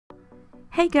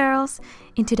Hey girls!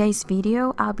 In today's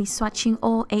video, I'll be swatching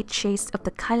all 8 shades of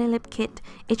the Kylie lip kit.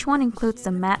 Each one includes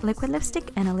a matte liquid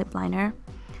lipstick and a lip liner.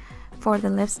 For the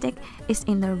lipstick, it's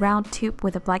in the round tube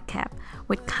with a black cap,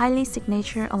 with Kylie's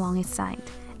signature along its side.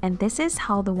 And this is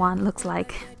how the wand looks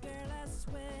like.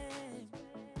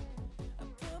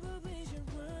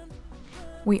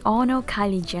 We all know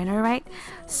Kylie Jenner, right?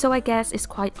 So I guess it's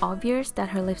quite obvious that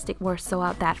her lipstick were sold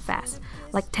out that fast,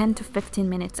 like 10 to 15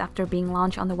 minutes after being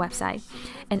launched on the website.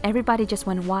 And everybody just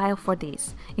went wild for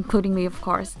these, including me of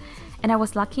course. And I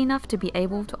was lucky enough to be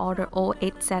able to order all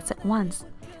 8 sets at once.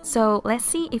 So let's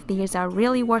see if these are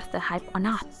really worth the hype or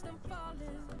not.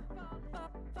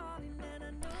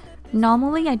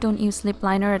 Normally I don't use lip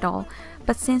liner at all,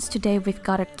 but since today we've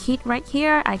got a kit right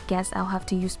here, I guess I'll have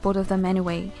to use both of them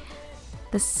anyway.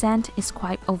 The scent is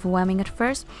quite overwhelming at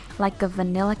first, like a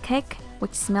vanilla cake,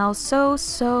 which smells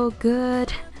so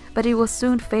good, but it will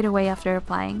soon fade away after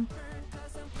applying.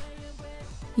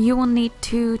 You will need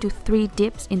 2 to 3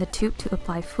 dips in the tube to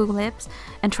apply full lips,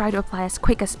 and try to apply as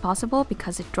quick as possible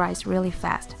because it dries really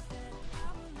fast.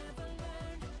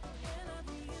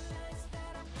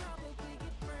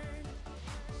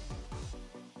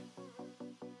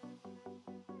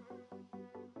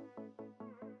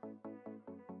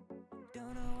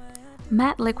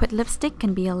 Matte liquid lipstick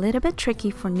can be a little bit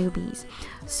tricky for newbies,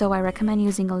 so I recommend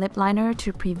using a lip liner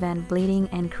to prevent bleeding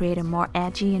and create a more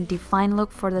edgy and defined look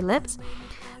for the lips.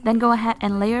 Then go ahead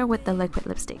and layer with the liquid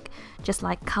lipstick, just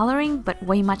like coloring but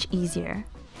way much easier.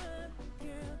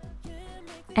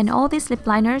 And all these lip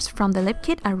liners from the lip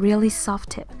kit are really soft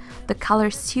tip. The color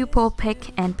is super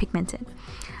opaque and pigmented.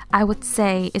 I would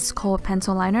say it's called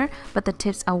pencil liner, but the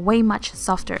tips are way much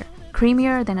softer,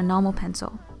 creamier than a normal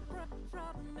pencil.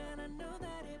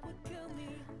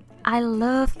 I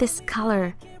love this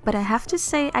color, but I have to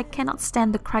say I cannot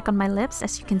stand the crack on my lips,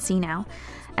 as you can see now.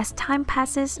 As time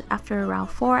passes, after around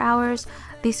 4 hours,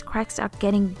 these cracks are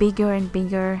getting bigger and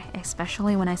bigger,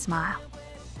 especially when I smile.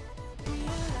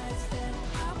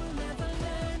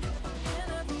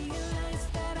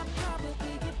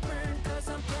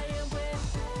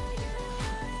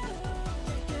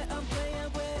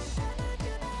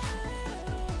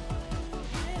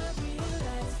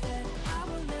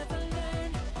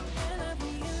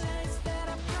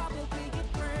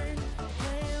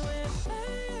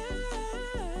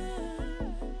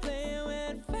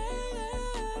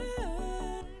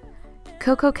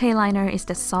 Cocoa K liner is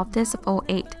the softest of all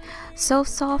 8, so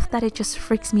soft that it just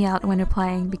freaks me out when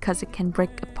applying because it can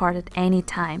break apart at any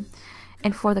time.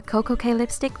 And for the Cocoa K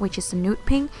lipstick, which is a nude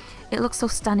pink, it looks so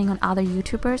stunning on other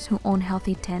YouTubers who own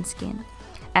healthy tan skin.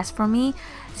 As for me,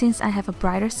 since I have a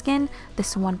brighter skin,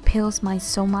 this one peels mine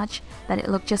so much that it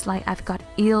looks just like I've got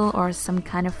ill or some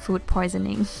kind of food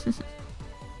poisoning.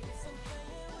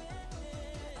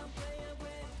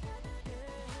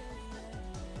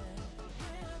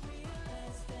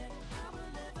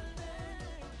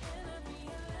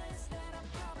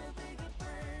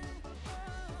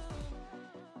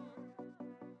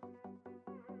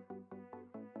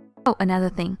 Oh, another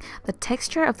thing, the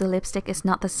texture of the lipstick is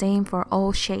not the same for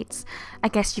all shades. I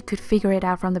guess you could figure it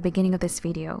out from the beginning of this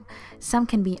video. Some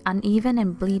can be uneven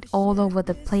and bleed all over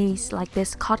the place like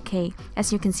this Cot K,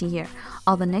 as you can see here.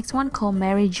 Or the next one called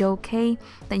Mary Jo K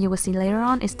that you will see later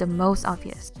on is the most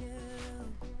obvious.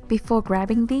 Before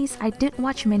grabbing these, I did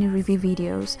watch many review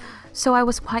videos, so I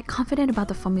was quite confident about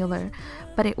the formula,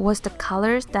 but it was the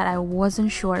colors that I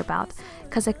wasn't sure about,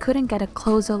 cause I couldn't get a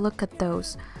closer look at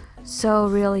those. So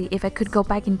really, if I could go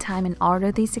back in time and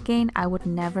order these again, I would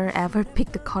never ever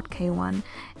pick the Cot K one.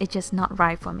 It's just not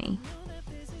right for me.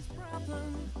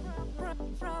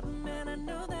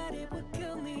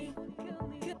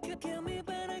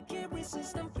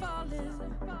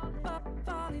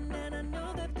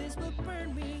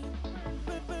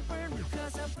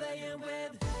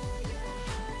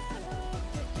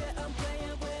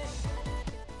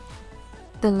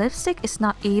 The lipstick is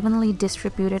not evenly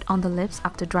distributed on the lips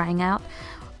after drying out,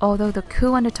 although the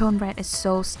cool undertone red is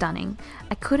so stunning.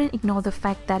 I couldn't ignore the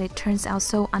fact that it turns out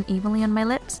so unevenly on my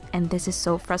lips, and this is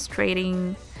so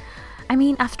frustrating. I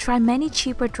mean, I've tried many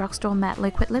cheaper drugstore matte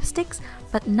liquid lipsticks,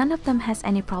 but none of them has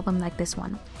any problem like this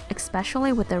one,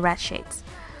 especially with the red shades.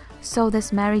 So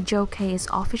this Mary Jo K is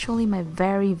officially my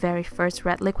very first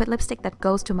red liquid lipstick that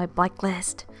goes to my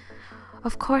blacklist.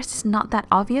 Of course, it's not that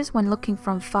obvious when looking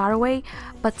from far away,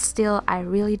 but still, I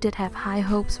really did have high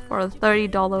hopes for a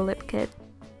 $30 lip kit.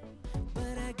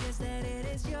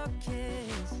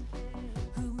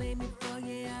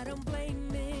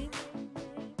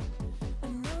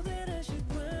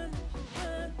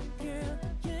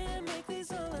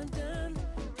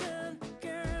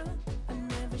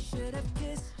 Should have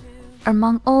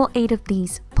Among all 8 of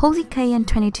these, Posy K and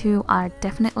 22 are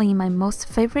definitely my most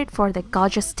favorite for their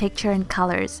gorgeous texture and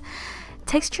colors.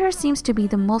 Texture seems to be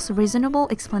the most reasonable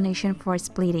explanation for its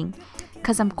bleeding,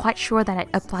 cause I'm quite sure that I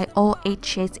apply all 8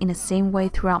 shades in the same way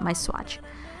throughout my swatch.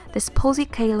 This Posy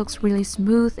K looks really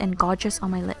smooth and gorgeous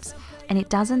on my lips, and it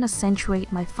doesn't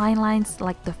accentuate my fine lines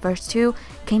like the first 2,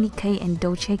 Candy K and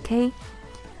Dolce K.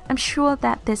 I'm sure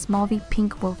that this mauvey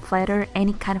pink will flatter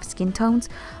any kind of skin tones,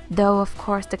 though of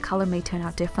course the color may turn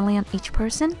out differently on each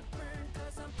person.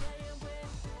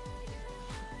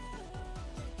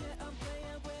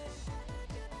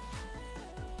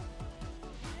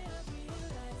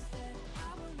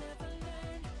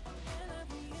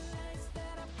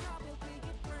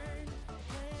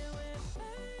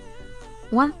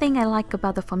 One thing I like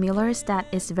about the formula is that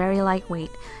it's very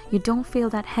lightweight. You don't feel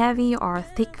that heavy or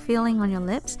thick feeling on your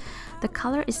lips. The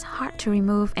color is hard to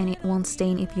remove and it won't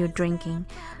stain if you're drinking.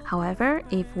 However,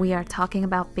 if we are talking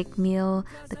about big meal,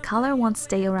 the color won't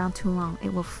stay around too long.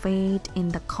 It will fade in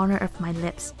the corner of my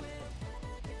lips.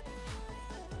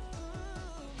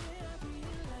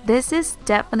 This is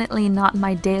definitely not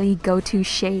my daily go-to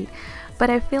shade, but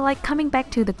I feel like coming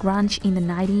back to the grunge in the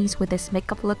 90s with this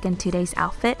makeup look and today's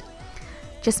outfit.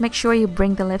 Just make sure you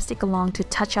bring the lipstick along to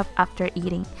touch up after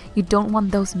eating. You don't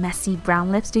want those messy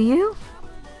brown lips, do you?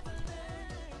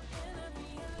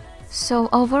 So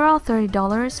overall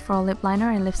 $30 for a lip liner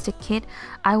and lipstick kit,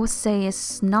 I would say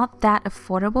is not that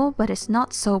affordable, but it's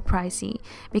not so pricey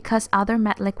because other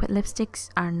matte liquid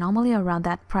lipsticks are normally around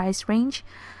that price range.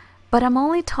 But I'm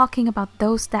only talking about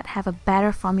those that have a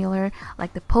better formula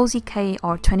like the Posy K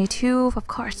or 22, of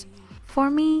course. For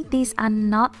me, these are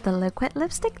not the liquid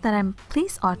lipstick that I'm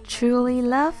pleased or truly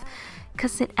love,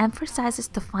 because it emphasizes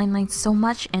the fine line so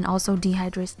much and also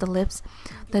dehydrates the lips.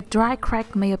 The dry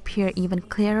crack may appear even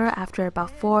clearer after about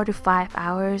 4 to 5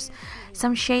 hours.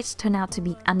 Some shades turn out to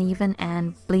be uneven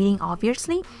and bleeding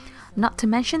obviously, not to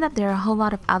mention that there are a whole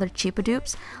lot of other cheaper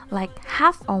dupes, like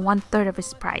half or 1/3 of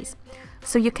its price.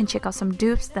 So you can check out some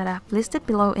dupes that I've listed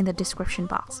below in the description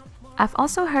box. I've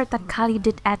also heard that Kylie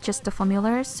did add just the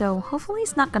formula, so hopefully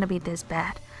it's not gonna be this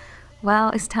bad. Well,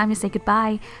 it's time to say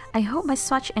goodbye. I hope my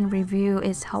swatch and review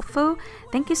is helpful.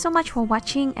 Thank you so much for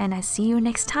watching and I see you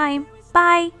next time.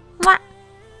 Bye!